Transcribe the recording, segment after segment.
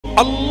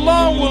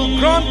Allah will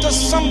grant us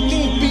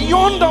something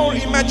beyond our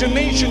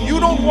imagination. You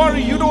don't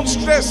worry, you don't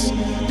stress.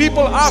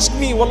 People ask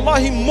me,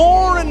 wallahi,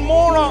 more and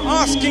more are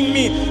asking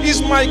me,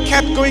 is my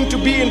cat going to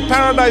be in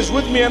paradise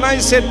with me? And I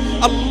said,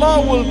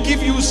 Allah will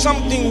give you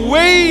something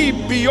way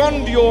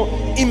beyond your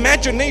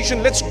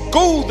imagination. Let's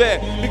go there.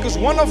 Because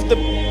one of the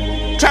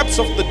traps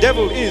of the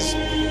devil is,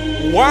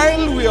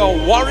 while we are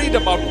worried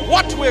about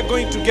what we're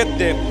going to get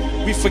there,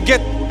 we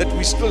forget that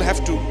we still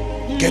have to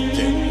get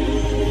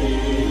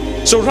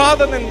there. So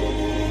rather than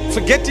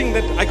forgetting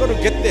that I got to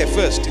get there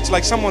first, it's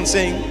like someone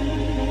saying,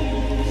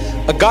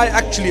 a guy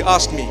actually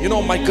asked me, you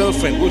know, my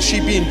girlfriend, will she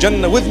be in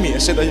Jannah with me? I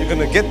said, are you going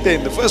to get there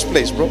in the first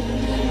place, bro?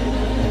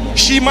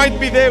 She might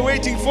be there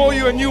waiting for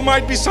you and you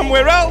might be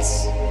somewhere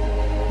else,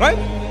 right?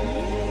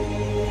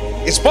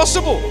 It's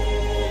possible.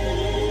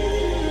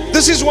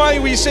 This is why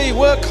we say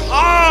work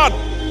hard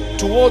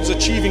towards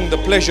achieving the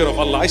pleasure of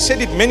Allah. I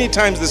said it many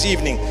times this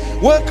evening.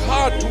 Work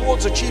hard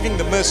towards achieving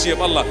the mercy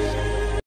of Allah.